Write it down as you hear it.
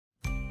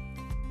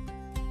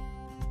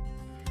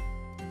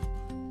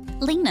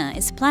Lina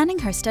is planning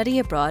her study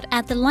abroad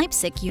at the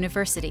Leipzig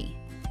University.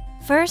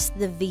 First,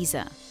 the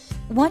visa.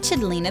 What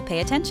should Lina pay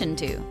attention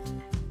to?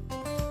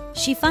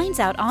 She finds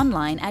out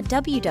online at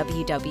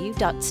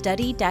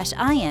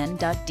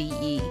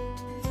www.study-in.de.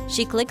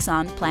 She clicks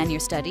on Plan Your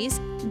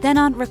Studies, then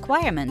on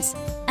Requirements,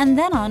 and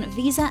then on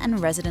Visa and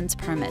Residence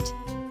Permit.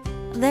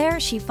 There,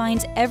 she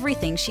finds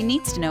everything she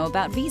needs to know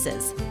about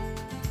visas.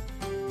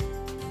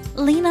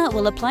 Lina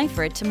will apply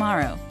for it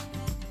tomorrow.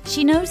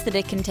 She knows that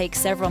it can take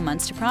several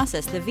months to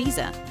process the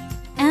visa,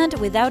 and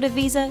without a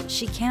visa,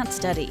 she can't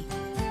study.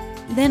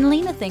 Then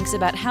Lina thinks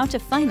about how to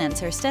finance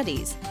her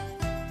studies.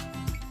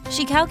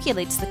 She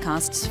calculates the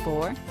costs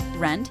for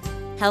rent,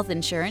 health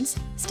insurance,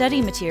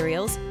 study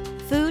materials,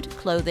 food,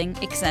 clothing,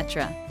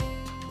 etc.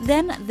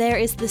 Then there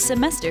is the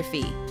semester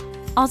fee.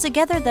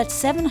 Altogether, that's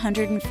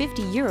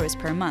 750 euros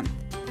per month.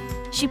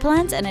 She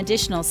plans an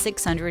additional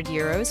 600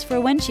 euros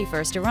for when she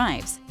first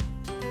arrives.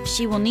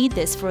 She will need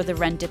this for the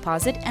rent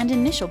deposit and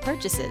initial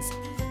purchases.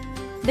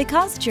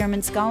 Because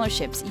German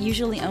scholarships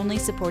usually only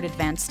support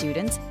advanced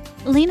students,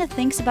 Lina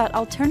thinks about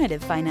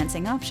alternative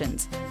financing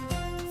options.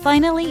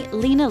 Finally,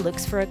 Lina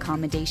looks for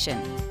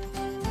accommodation.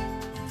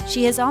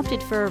 She has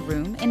opted for a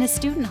room in a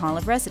student hall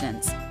of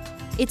residence.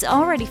 It's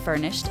already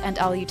furnished and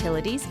all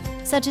utilities,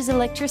 such as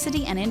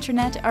electricity and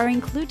internet, are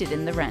included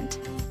in the rent.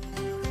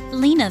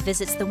 Lina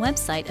visits the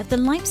website of the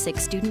Leipzig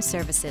Student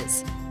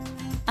Services.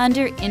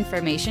 Under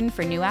Information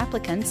for New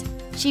Applicants,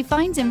 she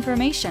finds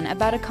information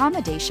about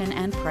accommodation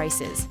and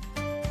prices.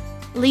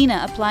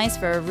 Lina applies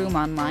for a room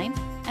online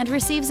and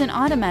receives an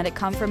automatic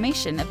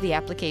confirmation of the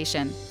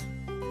application.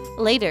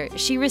 Later,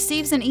 she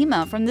receives an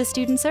email from the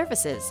Student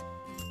Services.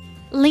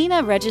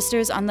 Lina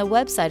registers on the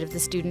website of the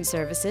Student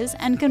Services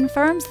and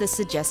confirms the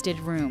suggested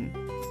room.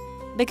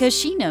 Because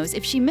she knows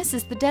if she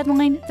misses the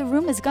deadline, the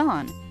room is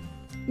gone.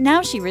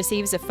 Now she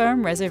receives a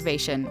firm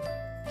reservation.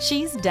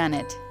 She's done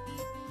it.